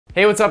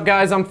Hey, what's up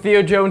guys? I'm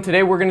ThioJoe and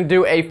today we're going to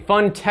do a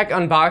fun tech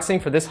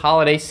unboxing for this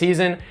holiday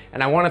season,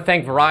 and I want to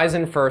thank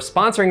Verizon for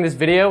sponsoring this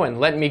video and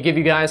letting me give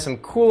you guys some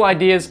cool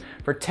ideas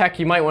for tech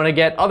you might want to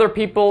get other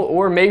people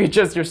or maybe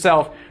just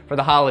yourself for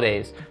the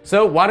holidays.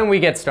 So why don't we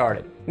get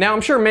started? Now,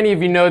 I'm sure many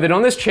of you know that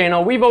on this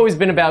channel we've always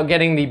been about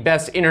getting the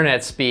best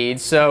internet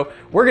speed, so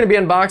we're going to be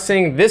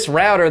unboxing this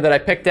router that I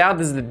picked out.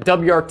 This is the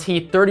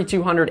WRT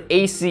 3200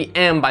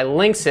 ACM by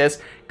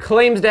Linksys.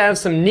 Claims to have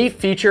some neat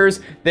features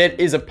that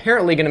is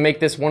apparently going to make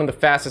this one of the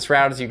fastest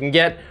routers you can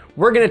get.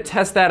 We're going to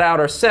test that out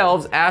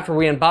ourselves after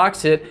we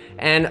unbox it,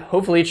 and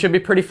hopefully it should be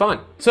pretty fun.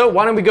 So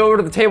why don't we go over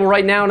to the table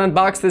right now and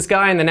unbox this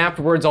guy, and then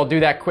afterwards I'll do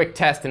that quick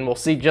test and we'll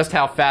see just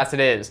how fast it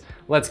is.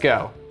 Let's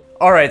go.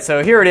 Alright,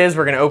 so here it is.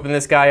 We're going to open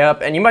this guy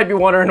up, and you might be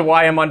wondering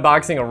why I'm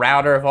unboxing a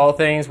router of all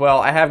things. Well,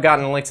 I have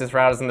gotten Linksys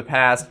routers in the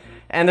past,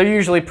 and they're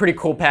usually pretty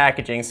cool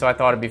packaging, so I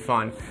thought it'd be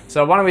fun.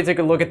 So why don't we take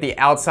a look at the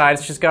outside.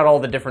 It's just got all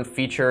the different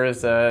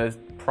features,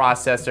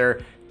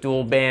 processor,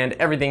 dual band,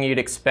 everything you'd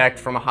expect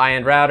from a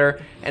high-end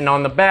router. And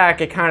on the back,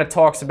 it kind of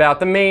talks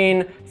about the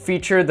main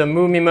feature, the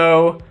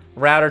mu-mimo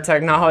router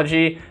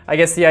technology. I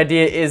guess the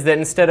idea is that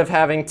instead of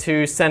having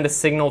to send a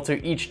signal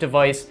to each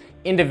device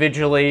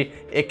individually,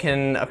 it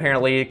can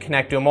apparently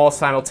connect to them all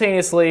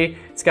simultaneously.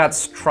 It's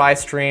got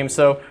tri-stream,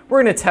 so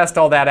we're going to test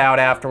all that out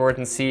afterwards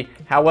and see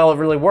how well it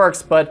really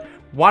works. But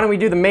why don't we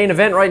do the main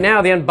event right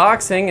now, the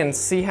unboxing, and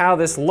see how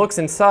this looks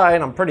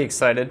inside. I'm pretty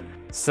excited.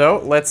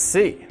 So let's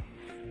see.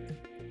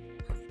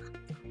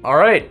 All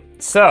right,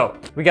 so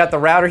we got the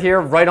router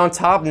here right on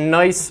top.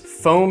 Nice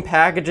foam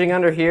packaging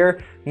under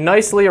here,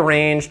 nicely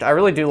arranged. I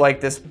really do like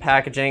this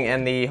packaging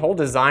and the whole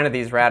design of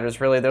these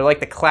routers. Really, they're like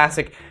the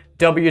classic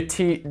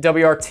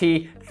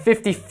WRT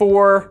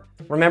 54.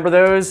 Remember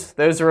those?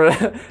 Those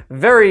are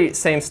very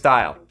same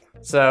style.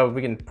 So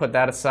we can put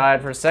that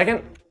aside for a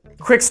second.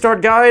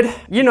 Quickstart guide.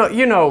 You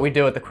know what we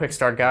do with the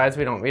Quickstart guides.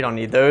 We don't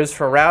need those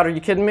for a router.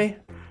 You kidding me?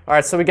 All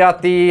right, so we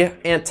got the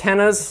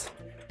antennas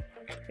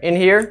in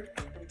here.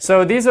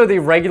 So these are the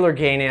regular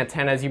gain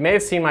antennas. You may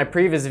have seen my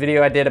previous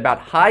video I did about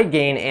high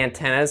gain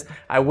antennas.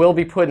 I will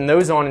be putting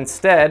those on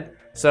instead.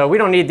 So we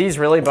don't need these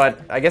really,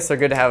 but I guess they're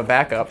good to have a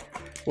backup.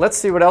 Let's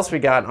see what else we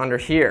got under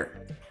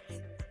here.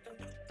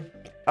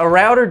 A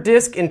router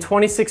disk in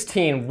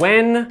 2016.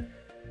 When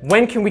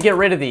can we get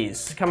rid of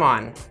these? Come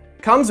on.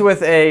 Comes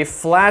with a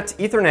flat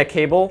Ethernet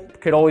cable.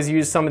 Could always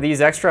use some of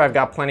these extra. I've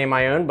got plenty of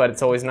my own, but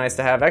it's always nice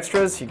to have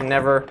extras. You can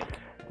never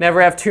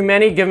have too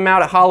many. Give them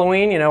out at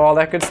Halloween, you know, all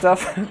that good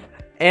stuff.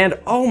 And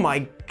oh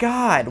my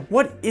God,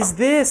 what is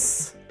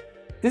this?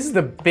 This is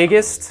the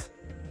biggest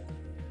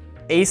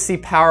AC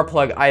power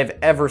plug I have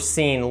ever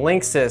seen.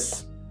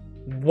 Linksys,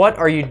 what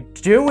are you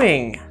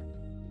doing?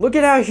 Look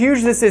at how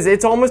huge this is.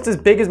 It's almost as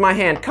big as my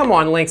hand. Come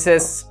on,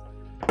 Linksys.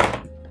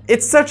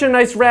 It's such a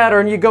nice router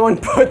and you go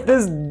and put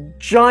this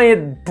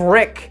giant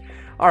brick.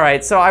 All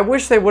right, so I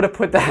wish they would have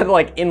put that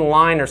like in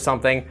line or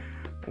something.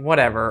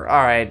 Whatever,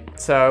 all right,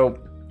 so,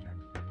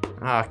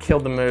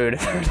 killed the mood.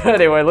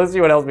 Anyway, let's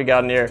see what else we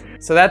got in here.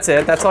 So that's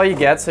it, that's all you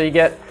get.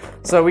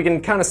 So we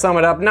can kind of sum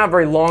it up. Not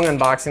very long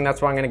unboxing,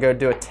 that's why I'm gonna go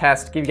do a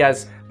test, give you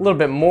guys a little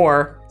bit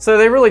more. So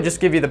they really just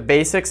give you the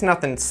basics,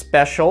 nothing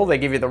special. They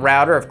give you the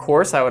router, of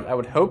course, I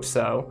would hope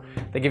so.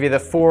 They give you the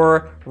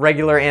 4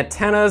 regular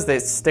antennas, they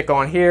stick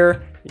on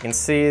here. You can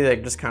see they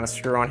just kind of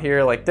screw on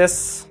here like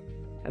this.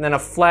 And then a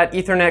flat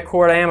Ethernet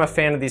cord, I am a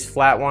fan of these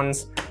flat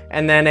ones.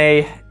 And then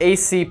a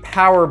AC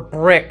power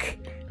brick,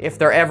 if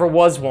there ever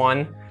was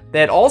one,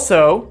 that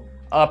also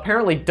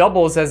apparently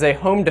doubles as a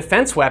home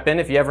defense weapon.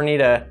 If you ever need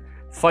to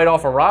fight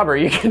off a robber,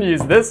 you can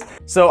use this.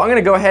 So I'm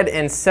gonna go ahead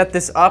and set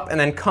this up and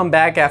then come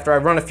back after I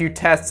run a few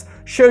tests,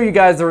 show you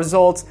guys the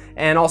results,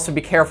 and also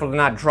be careful to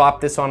not drop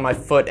this on my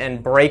foot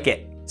and break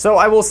it. So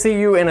I will see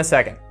you in a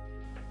second.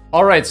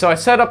 All right, so I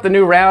set up the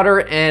new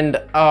router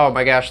and oh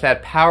my gosh,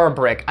 that power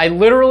brick. I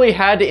literally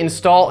had to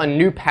install a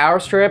new power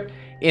strip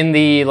in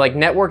the like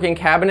networking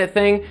cabinet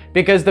thing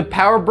because the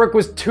power brick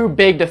was too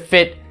big to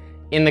fit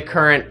in the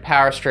current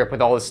power strip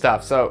with all this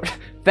stuff. So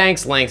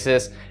thanks,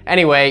 Linksys.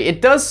 Anyway,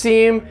 it does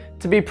seem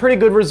to be pretty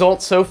good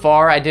results so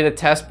far. I did a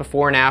test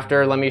before and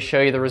after. Let me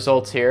show you the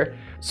results here.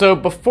 So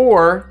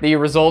before, the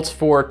results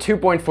for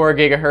 2.4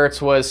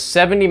 gigahertz was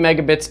 70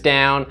 megabits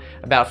down,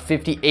 about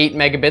 58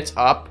 megabits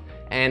up.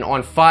 And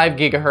on 5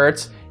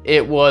 gigahertz,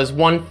 it was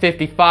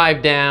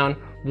 155 down,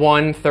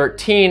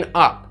 113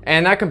 up.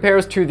 And that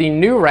compares to the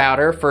new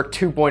router for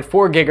 2.4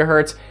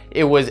 gigahertz.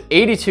 It was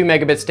 82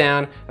 megabits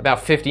down, about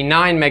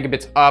 59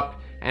 megabits up.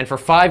 And for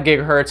 5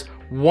 gigahertz,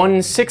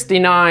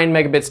 169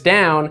 megabits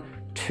down,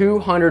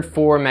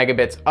 204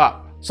 megabits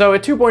up. So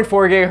at 2.4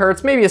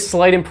 gigahertz, maybe a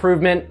slight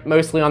improvement,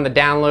 mostly on the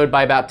download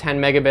by about 10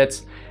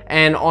 megabits.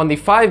 And on the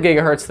 5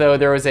 gigahertz though,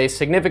 there was a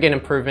significant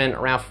improvement,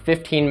 around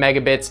 15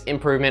 megabits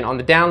improvement on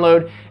the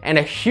download, and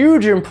a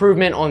huge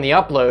improvement on the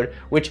upload,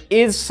 which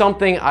is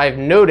something I've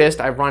noticed.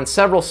 I've run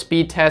several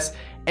speed tests.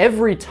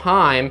 Every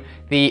time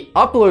the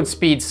upload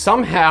speed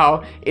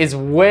somehow is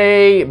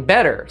way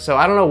better. So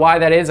I don't know why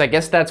that is. I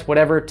guess that's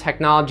whatever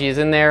technology is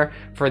in there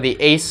for the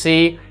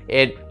AC.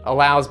 It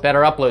allows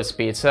better upload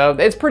speed. So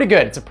it's pretty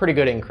good. It's a pretty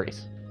good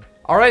increase.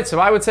 Alright, so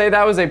I would say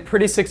that was a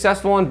pretty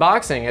successful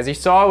unboxing. As you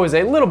saw, it was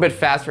a little bit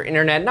faster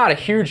internet, not a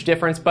huge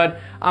difference,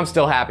 but I'm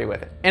still happy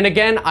with it. And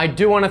again, I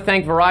do want to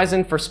thank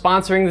Verizon for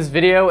sponsoring this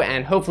video,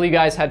 and hopefully you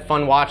guys had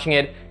fun watching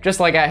it, just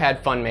like I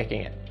had fun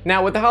making it.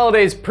 Now, with the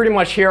holidays pretty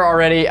much here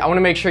already, I want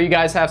to make sure you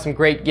guys have some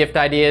great gift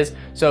ideas.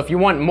 So if you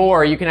want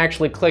more, you can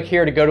actually click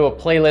here to go to a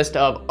playlist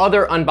of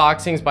other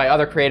unboxings by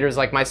other creators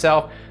like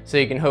myself, so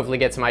you can hopefully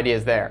get some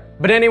ideas there.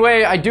 But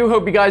anyway, I do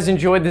hope you guys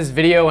enjoyed this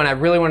video, and I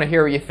really want to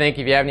hear what you think.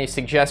 If you have any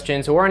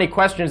suggestions or any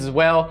questions as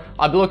well,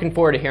 I'll be looking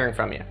forward to hearing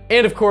from you.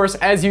 And of course,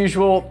 as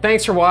usual,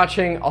 thanks for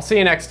watching. I'll see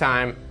you next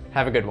time.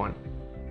 Have a good one.